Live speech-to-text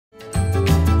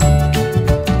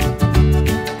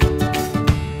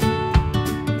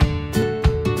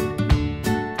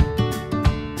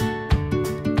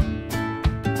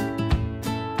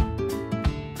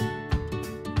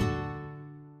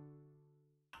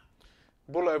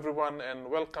Hello everyone and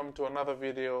welcome to another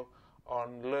video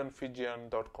on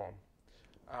learnfijian.com.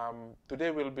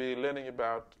 Today we'll be learning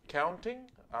about counting,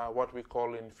 what we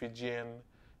call in Fijian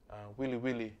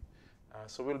Wiliwili.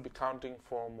 So we'll be counting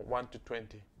from 1 to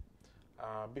 20.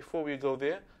 Before we go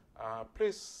there,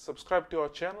 please subscribe to our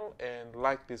channel and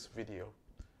like this video.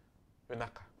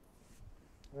 Vinaka.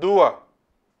 Dua.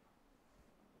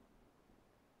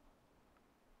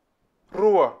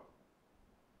 Rua.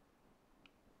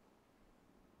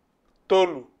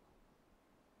 Tolu.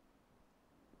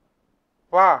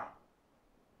 Va.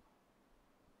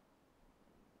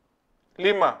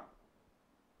 Lima.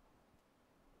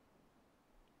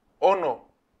 Ono.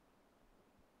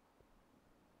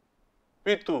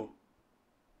 Pitu.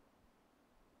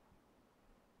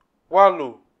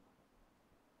 Walu.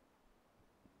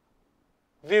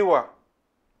 Viwa.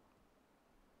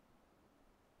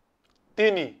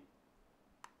 Tini.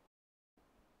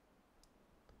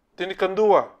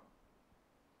 Tinikandua.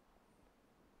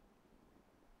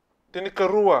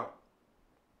 Tinikarua.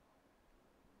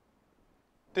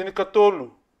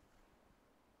 Tinikatolu.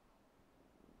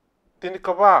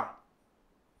 Tinikava.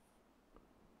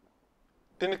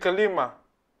 Tinikalima.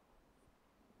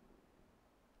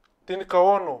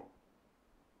 Tinikaono.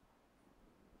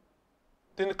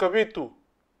 Tinikavitu.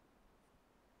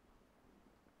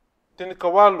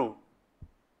 Tinikawalu.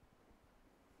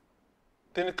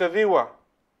 Tinikaviwa.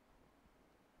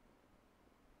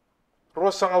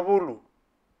 Rosangabulu.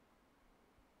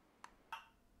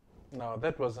 Now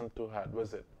that wasn't too hard,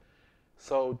 was it?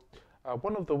 So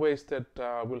one of the ways that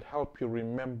will help you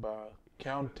remember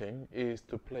counting is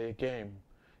to play a game.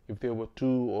 If there were 2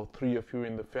 or 3 of you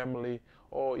in the family,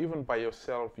 or even by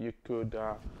yourself, you could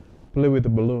play with a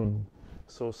balloon.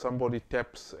 So somebody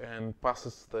taps and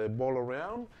passes the ball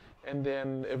around, and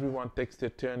then everyone takes their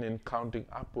turn in counting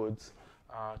upwards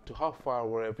to how far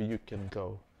wherever you can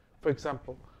go. For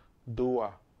example,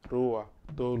 dua, rua,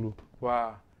 tolu,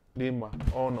 va, lima,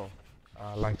 ono,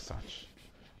 like such.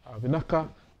 Vinaka,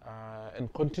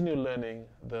 and continue learning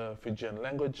the Fijian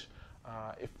language.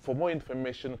 For more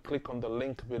information, click on the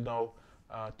link below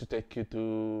to take you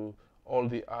to all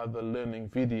the other learning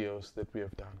videos that we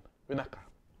have done. Vinaka.